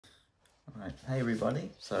Alright, hey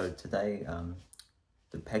everybody. So today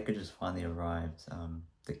the package has finally arrived,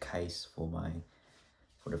 the case for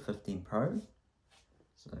the 15 Pro.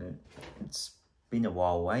 So it's been a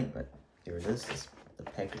while wait, but here it is. This the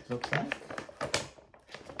package looks like.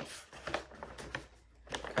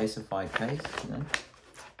 Casetify case, you know.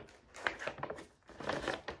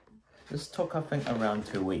 This took, I think, around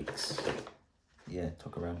 2 weeks. Yeah, it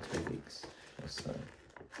took around 2 weeks. So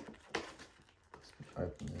let's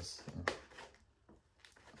open this.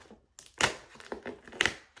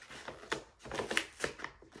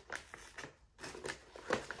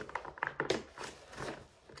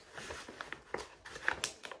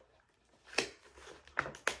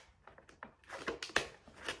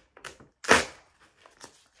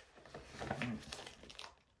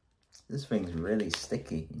 This thing's really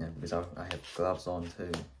sticky, you know, because I have gloves on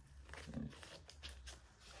too.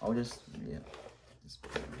 I'll just, yeah.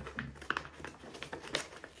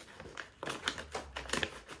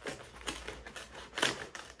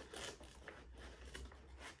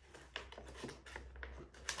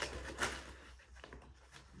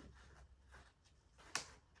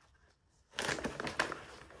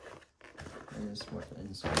 Here's what the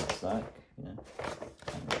inside looks like, you know.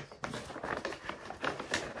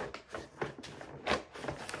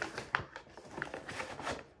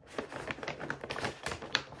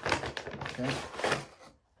 Okay.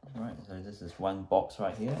 Alright, so this is one box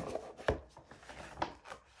right here.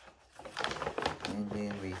 And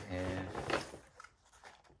then we have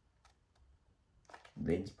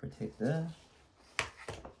lens protector.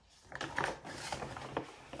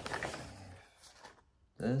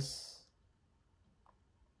 This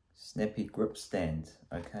snappy grip stand.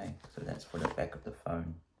 Okay, so that's for the back of the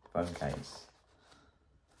phone case.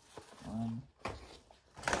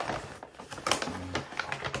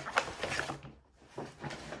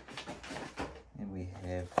 And we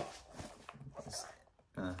have this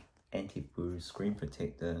anti-bruise screen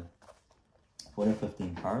protector for the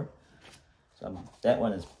 15 Pro. So that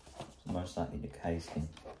one is most likely the case in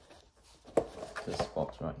this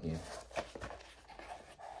box right here.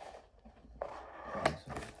 Okay,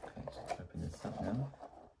 so let's open this up now.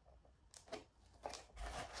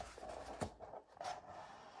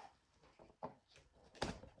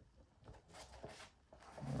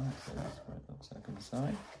 Alright, so that's what it looks like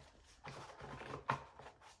inside.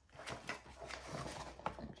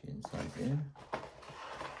 Actually inside there.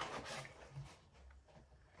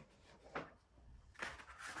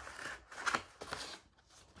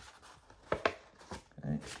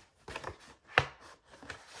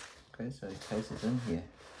 Okay, so the case is in here.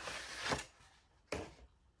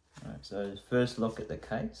 Alright, so first look at the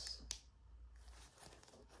case.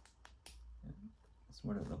 That's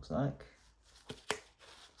what it looks like.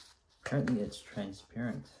 Apparently it's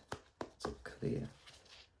transparent. It's clear.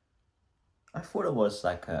 I thought it was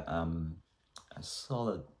like a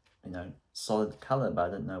solid, you know, solid color, but I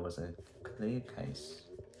didn't know it was a clear case.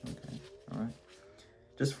 Okay, alright.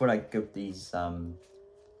 Just thought I'd give these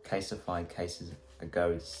Casetify cases a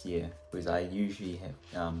go this year, because I usually have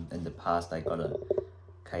in the past I got a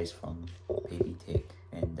case from PB Tech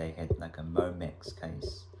and they had like a Momax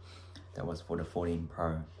case that was for the 14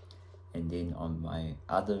 Pro, and then on my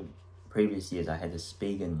other previous years I had a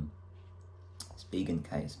Spigen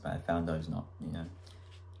case, but I found those not, you know,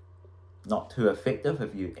 not too effective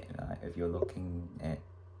if you're looking at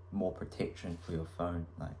more protection for your phone.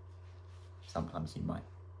 Like sometimes you might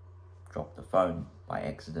drop the phone by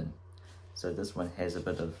accident. So this one has a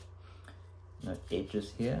bit of, you know,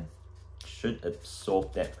 edges here. Should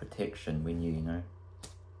absorb that protection when you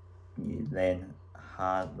land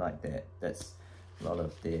hard like that. That's a lot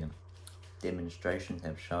of their demonstrations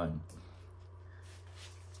have shown.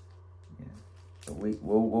 Yeah, but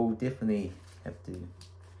we'll definitely have to.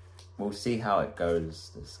 We'll see how it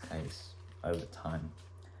goes, this case, over time.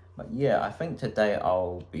 But yeah, I think today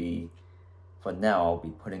for now I'll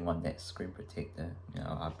be putting on that screen protector. You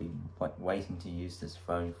know, I've been waiting to use this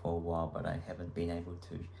phone for a while, but I haven't been able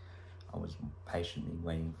to. I was patiently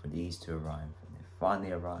waiting for these to arrive, and they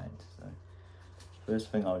finally arrived. So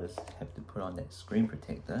first thing, I'll just have to put on that screen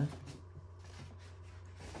protector.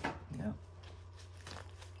 Yeah.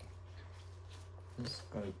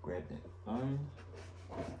 Just go grab that phone.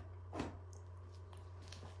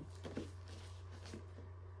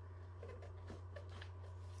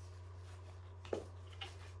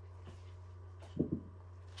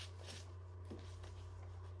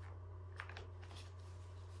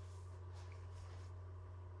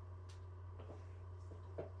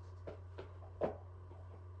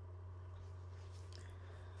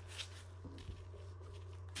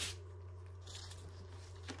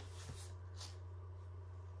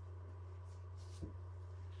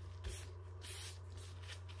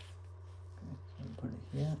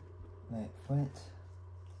 wet.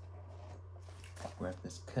 I'll grab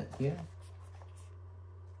this kit here.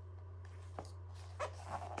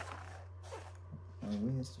 Oh,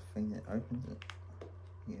 where's the thing that opens it?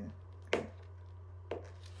 Here. Okay.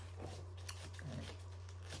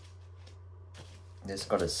 It's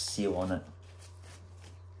got a seal on it.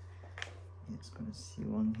 It's got a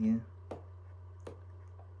seal on here.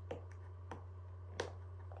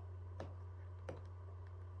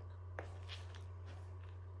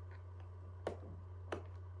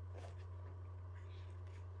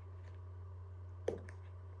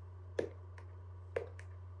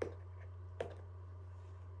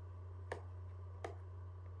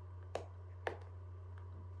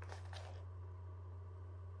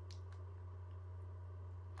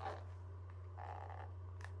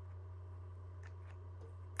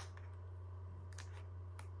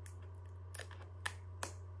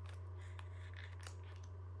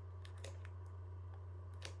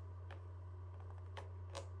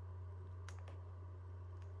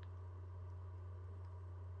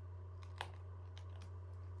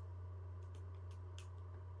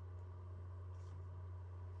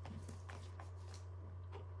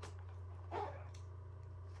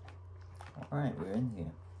 Alright, we're in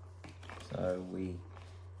here. So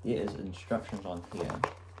there is instructions on here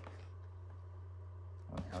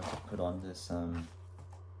on how to put on this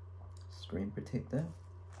screen protector.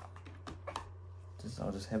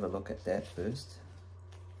 I'll just have a look at that first.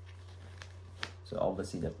 So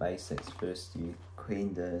obviously the basics first, you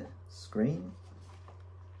clean the screen.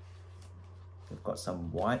 We've got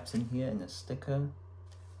some wipes in here and a sticker.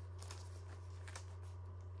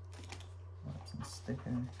 Wipes and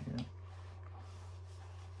sticker, yeah.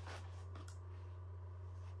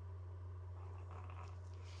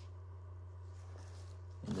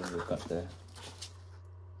 And then we've got the,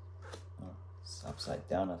 oh, it's upside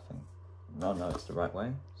down I think. No, it's the right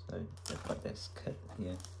way. So they've got this kit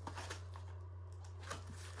here.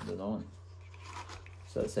 Put it on.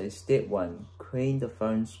 So it says step 1, clean the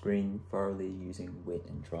phone screen thoroughly using wet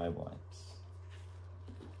and dry wipes.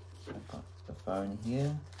 I've got the phone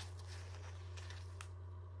here.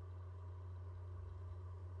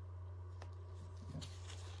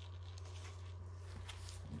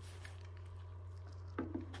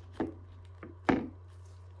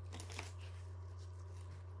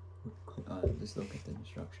 Just look at the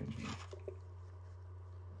instructions here.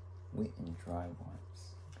 Wet and dry wipes.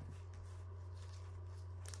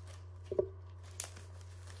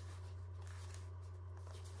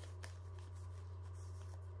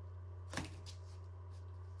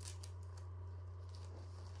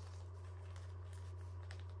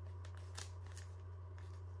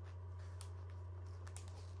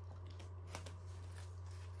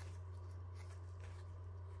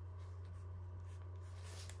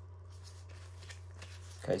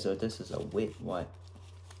 Okay, so this is a wet wipe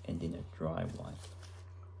and then a dry wipe.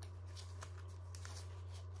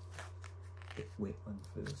 The wet one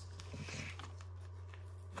first. Okay.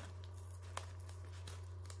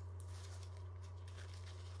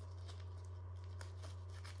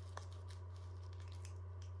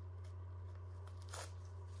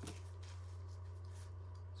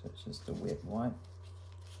 So it's just a wet wipe.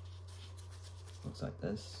 Looks like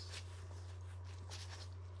this.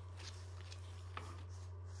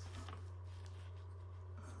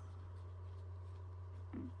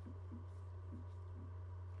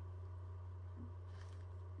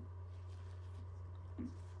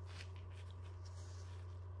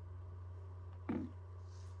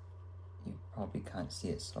 Probably can't see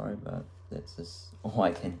it, sorry, but that's just all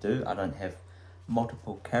I can do. I don't have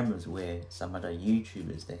multiple cameras where some other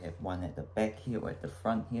YouTubers, they have one at the back here or at the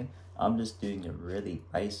front here. I'm just doing the really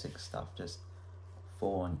basic stuff, just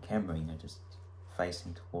full on camera, you know, just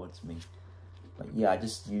facing towards me. But yeah, I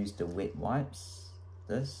just used the wet wipes,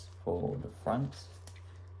 this for the front.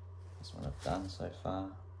 That's what I've done so far.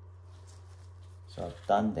 So I've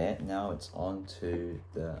done that, now it's on to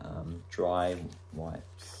the dry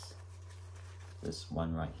wipes. This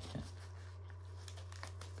one right here.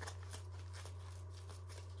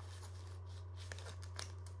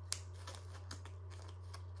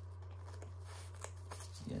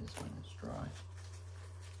 Yeah, this one is dry.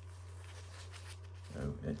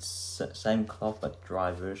 So it's same cloth but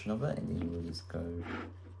dry version of it, and then we'll just go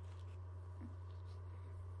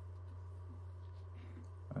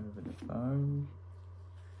over the phone.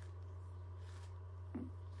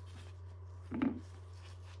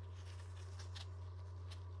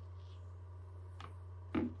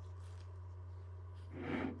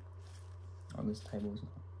 This table's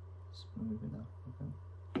not smooth enough, okay.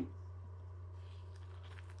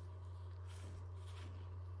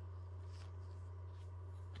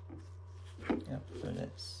 Yep,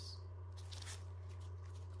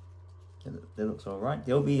 so that looks alright.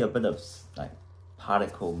 There'll be a bit of like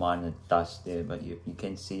particle minor dust there, but if you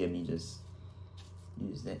can see them, you just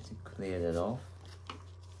use that to clear that off.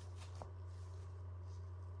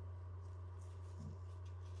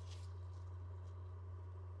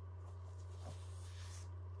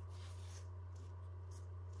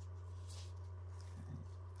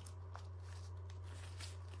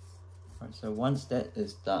 Alright, so once that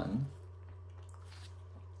is done,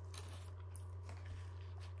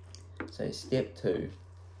 so step 2.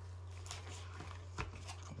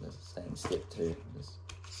 Let's say step 2.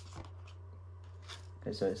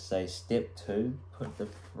 Okay, so say step 2, put the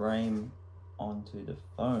frame onto the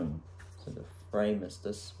phone. So the frame is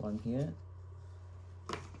this one here.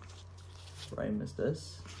 Frame is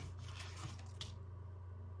this.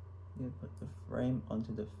 Yeah, put the frame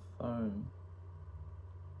onto the phone.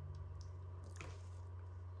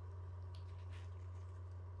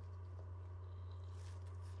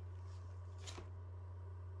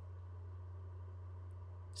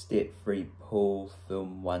 Step 3, pull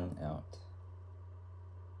film 1 out.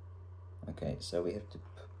 Okay, so we have to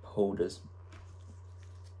pull this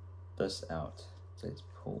out. So it's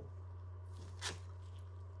pull.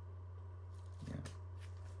 Yeah.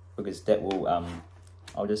 Because that will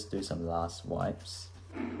I'll just do some last wipes.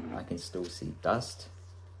 I can still see dust.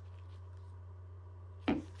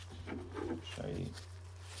 Show you.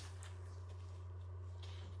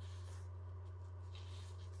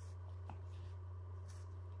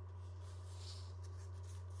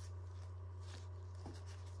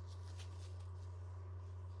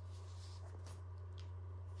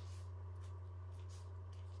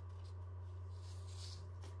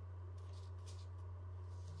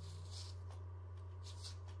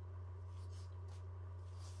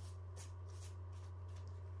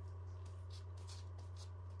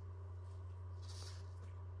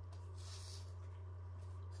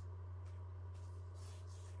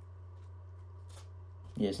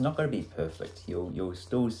 Yeah, it's not going to be perfect. You'll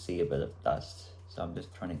still see a bit of dust. So I'm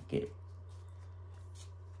just trying to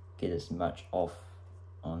get as much off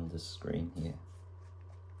on the screen here.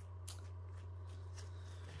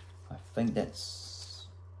 I think that's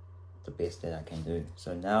the best that I can do.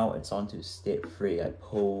 So now it's on to step 3. I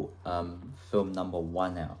pull film number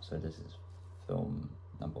 1 out. So this is film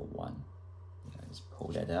number 1. Yeah, just pull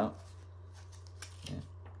that out. Yeah.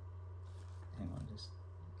 Hang on, just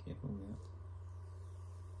careful here.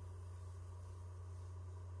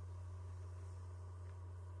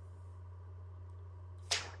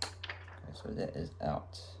 So that is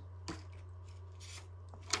out.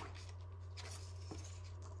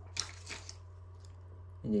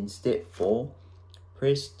 And then step 4,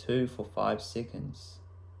 press 2 for 5 seconds.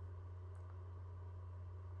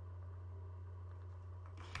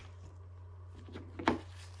 So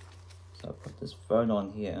I put this phone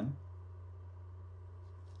on here.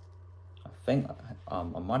 I think I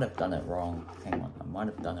might have done it wrong. Hang on, I might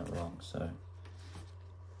have done it wrong. So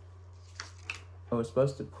I was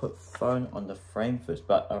supposed to put phone on the frame first,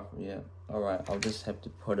 but yeah, alright, I'll just have to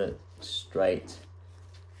put it straight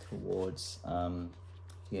towards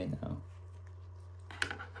here now.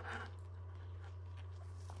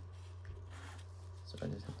 So I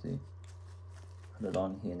just have to put it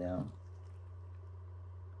on here now.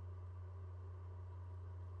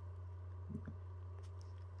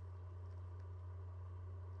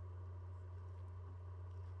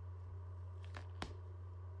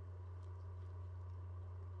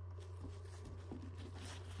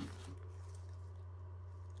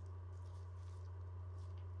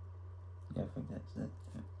 Yeah, I think that's it.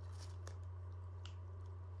 Yeah.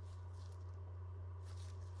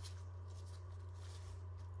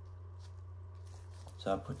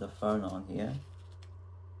 So I put the phone on here.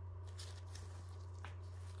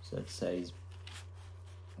 So it says,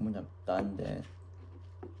 when I've done that,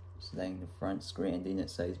 it's laying the front screen, and then it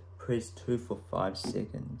says press 2 for 5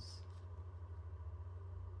 seconds.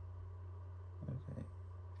 Okay.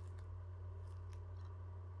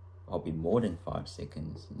 I'll be more than 5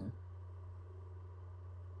 seconds, you know.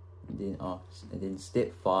 And then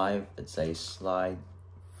step 5, it says slide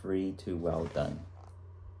 3 to well done.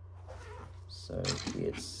 So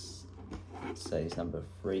it says number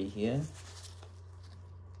 3 here.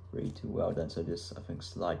 3 to well done. So just, I think,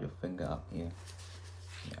 slide your finger up here.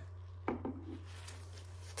 Yeah.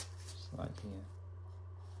 Slide here.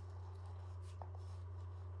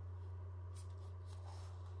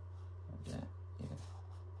 Like that. Yeah.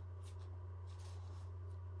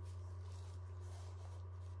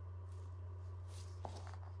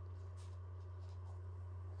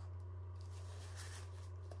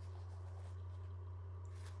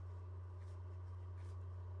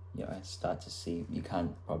 yeah, I start to see, you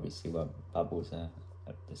can't probably see what bubbles are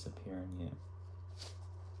disappearing here.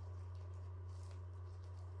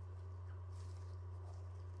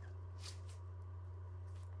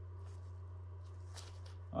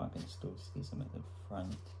 Oh, I can still see some at the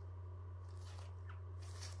front.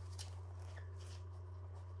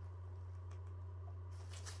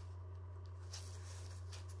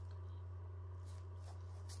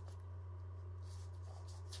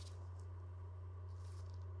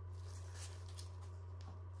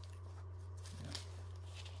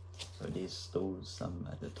 So there's still some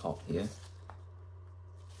at the top here.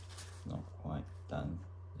 Not quite done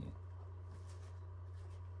yet.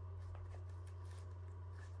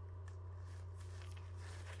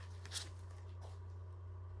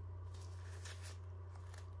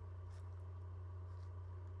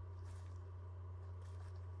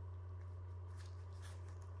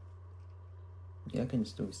 Yeah, I can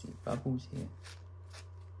still see bubbles here.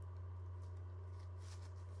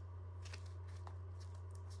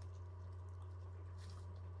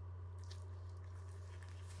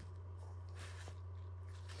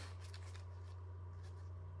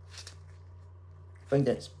 I think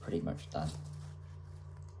that's pretty much done.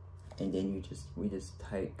 And then we just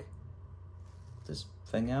take this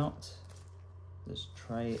thing out, this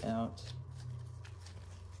tray out.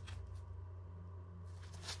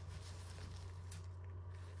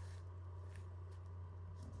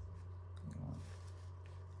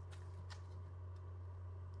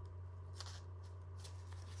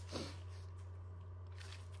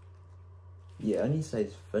 Yeah, it only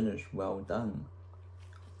says finished, well done.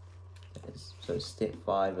 So step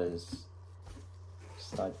 5 is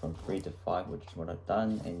slide from 3 to 5, which is what I've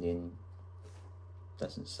done, and then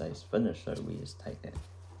doesn't say it's finished, so we just take that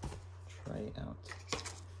tray out.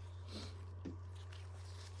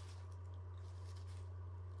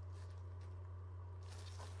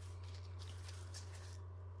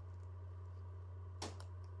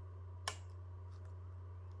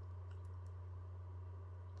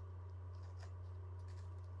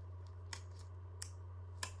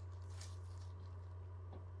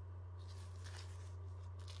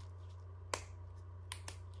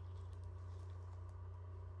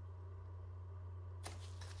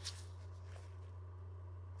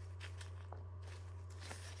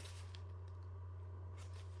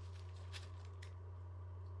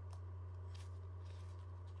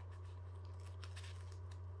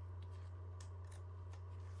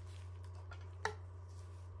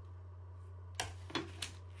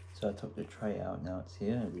 So I took the tray out, now it's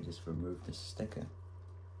here, and we just remove the sticker.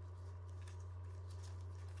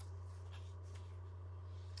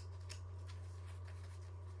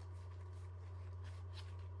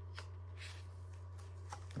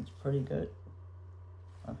 It's pretty good,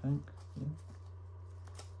 I think, yeah.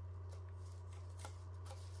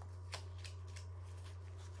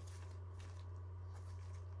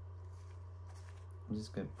 I'm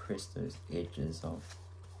just going to press those edges off.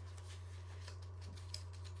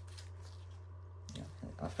 Yeah,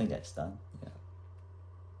 I think that's done, yeah.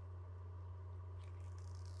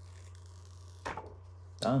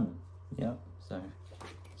 Done, yeah, so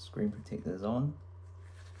screen protector's on.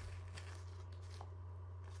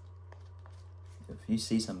 If you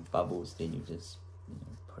see some bubbles, then you just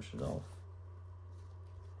push it off,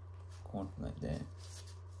 like that.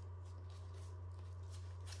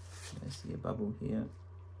 I see a bubble here.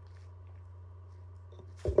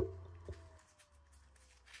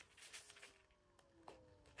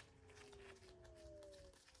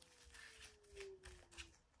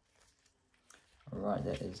 Alright,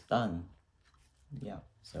 that is done. Yeah,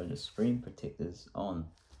 so the screen protector's on.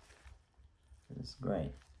 It's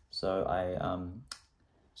great. So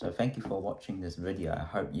so thank you for watching this video. I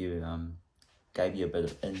hope you gave you a bit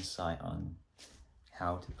of insight on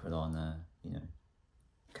how to put on a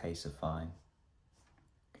Casetify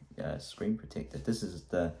screen protector. This is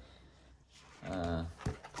the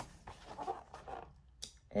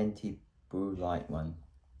anti-blue light one.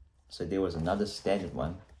 So there was another standard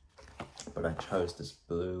one, but I chose this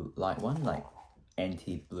blue light one, like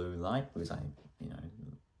anti-blue light, because I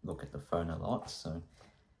look at the phone a lot, so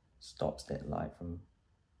stops that light from,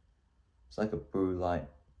 it's like a blue light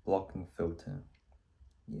blocking filter.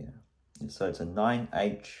 Yeah, so it's a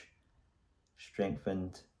 9H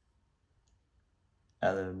strengthened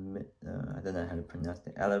I don't know how to pronounce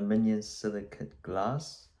it, aluminium silicate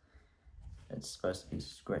glass. It's supposed to be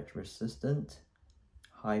scratch resistant,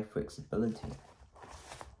 high flexibility.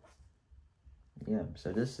 Yeah,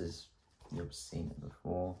 so this is, you've seen it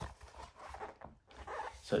before.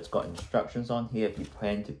 So it's got instructions on here if you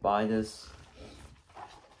plan to buy this.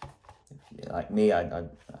 If you're like me, I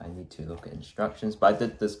need to look at instructions, but I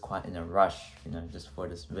did this quite in a rush, you know, just for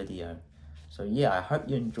this video. So yeah, I hope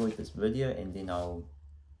you enjoyed this video, and then I'll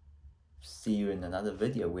see you in another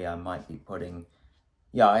video where I might be putting,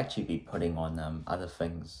 yeah, I'll actually be putting on other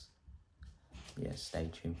things. Yeah, stay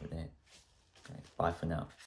tuned for that. Okay, bye for now.